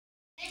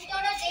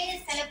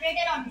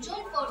celebrated on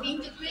June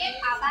 14 to create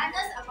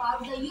awareness about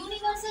the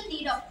universal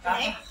need of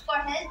blood for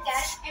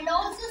healthcare and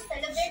also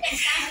celebrate and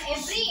thank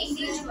every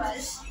individual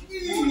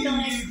who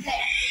donates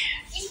blood.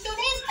 In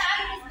today's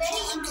time, it is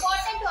very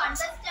important to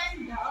understand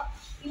the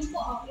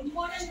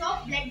importance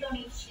of blood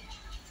donation.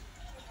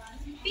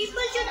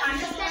 People should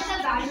understand the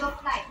value of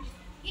life.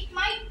 It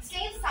might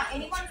save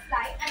anyone's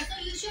life, and so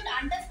you should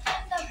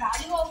understand the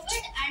value of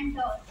it and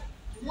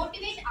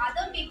motivate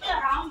other people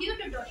around you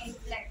to donate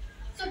blood.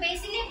 So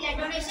basically, blood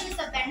donation is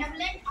a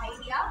benevolent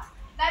idea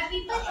where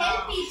people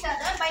help each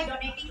other by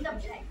donating the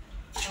blood.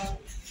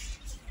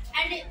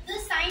 And the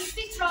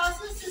scientific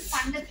process is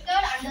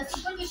conducted under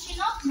supervision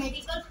of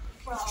medical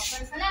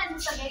personnel, and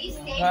it's a very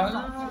safe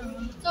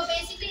process. So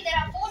basically, there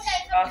are 4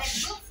 types of blood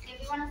groups.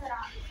 Everyone is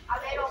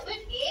aware of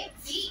it: A,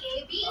 B,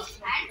 AB,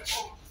 and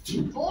O.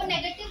 O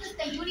negative is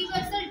the universal